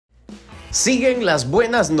Siguen las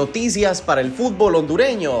buenas noticias para el fútbol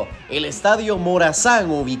hondureño. El Estadio Morazán,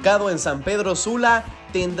 ubicado en San Pedro Sula,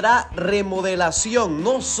 tendrá remodelación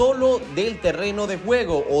no solo del terreno de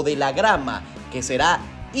juego o de la grama, que será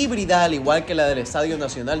híbrida al igual que la del Estadio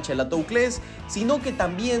Nacional Chelatouclés, sino que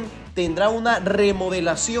también tendrá una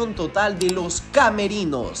remodelación total de los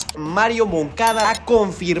camerinos. Mario Moncada ha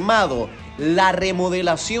confirmado la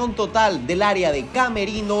remodelación total del área de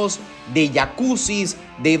camerinos, de jacuzzis,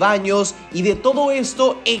 de baños y de todo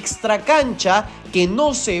esto extra cancha que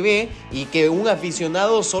no se ve y que un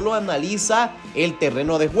aficionado solo analiza el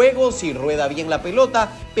terreno de juego, si rueda bien la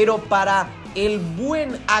pelota, pero para el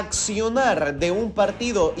buen accionar de un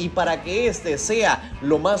partido y para que este sea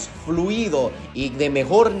lo más fluido y de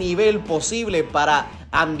mejor nivel posible para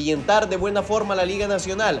ambientar de buena forma la Liga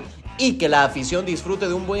Nacional y que la afición disfrute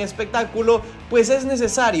de un buen espectáculo, pues es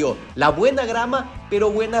necesario la buena grama, pero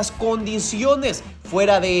buenas condiciones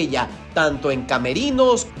fuera de ella, tanto en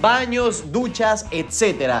camerinos, baños, duchas,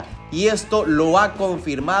 etc. Y esto lo ha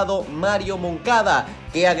confirmado Mario Moncada,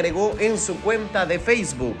 que agregó en su cuenta de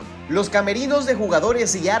Facebook: los camerinos de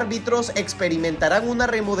jugadores y árbitros experimentarán una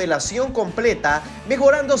remodelación completa,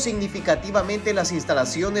 mejorando significativamente las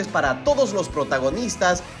instalaciones para todos los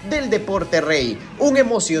protagonistas del deporte rey. Un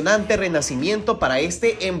emocionante renacimiento para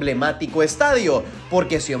este emblemático estadio,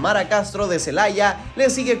 porque Xiomara Castro de Celaya le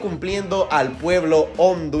sigue cumpliendo al pueblo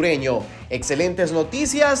hondureño. Excelentes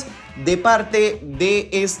noticias de parte de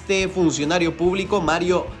este funcionario público,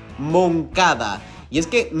 Mario Moncada. Y es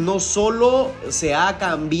que no solo se ha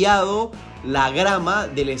cambiado la grama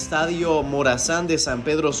del Estadio Morazán de San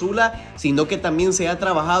Pedro Sula, sino que también se ha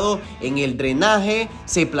trabajado en el drenaje,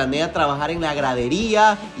 se planea trabajar en la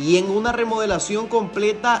gradería y en una remodelación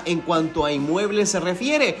completa en cuanto a inmuebles se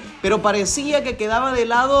refiere. Pero parecía que quedaba de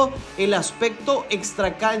lado el aspecto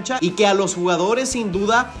extracancha y que a los jugadores sin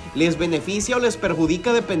duda les beneficia o les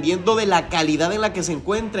perjudica dependiendo de la calidad en la que se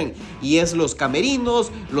encuentren. Y es los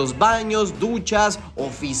camerinos, los baños, duchas,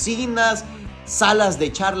 oficinas, salas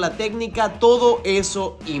de charla técnica, todo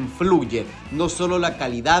eso influye. No solo la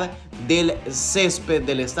calidad del césped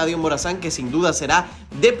del Estadio Morazán, que sin duda será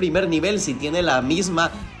de primer nivel si tiene la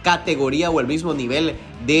misma categoría o el mismo nivel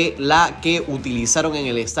de la que utilizaron en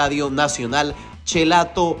el Estadio Nacional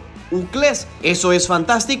Chelatouclés. Eso es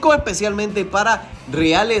fantástico, especialmente para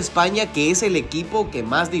Real España, que es el equipo que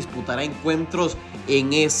más disputará encuentros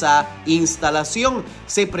en esa instalación.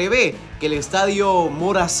 Se prevé que el Estadio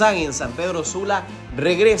Morazán en San Pedro Sula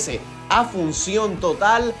regrese a función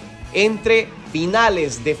total entre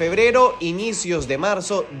finales de febrero, inicios de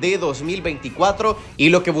marzo de 2024, y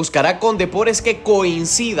lo que buscará Condepor es que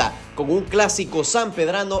coincida con un clásico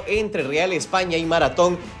sanpedrano entre Real España y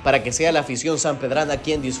Maratón, para que sea la afición sanpedrana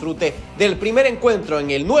quien disfrute del primer encuentro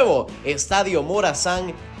en el nuevo Estadio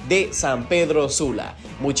Morazán de San Pedro Sula.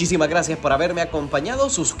 Muchísimas gracias por haberme acompañado.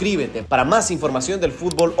 Suscríbete para más información del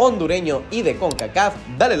fútbol hondureño y de CONCACAF.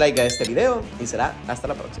 Dale like a este video y será hasta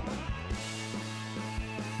la próxima.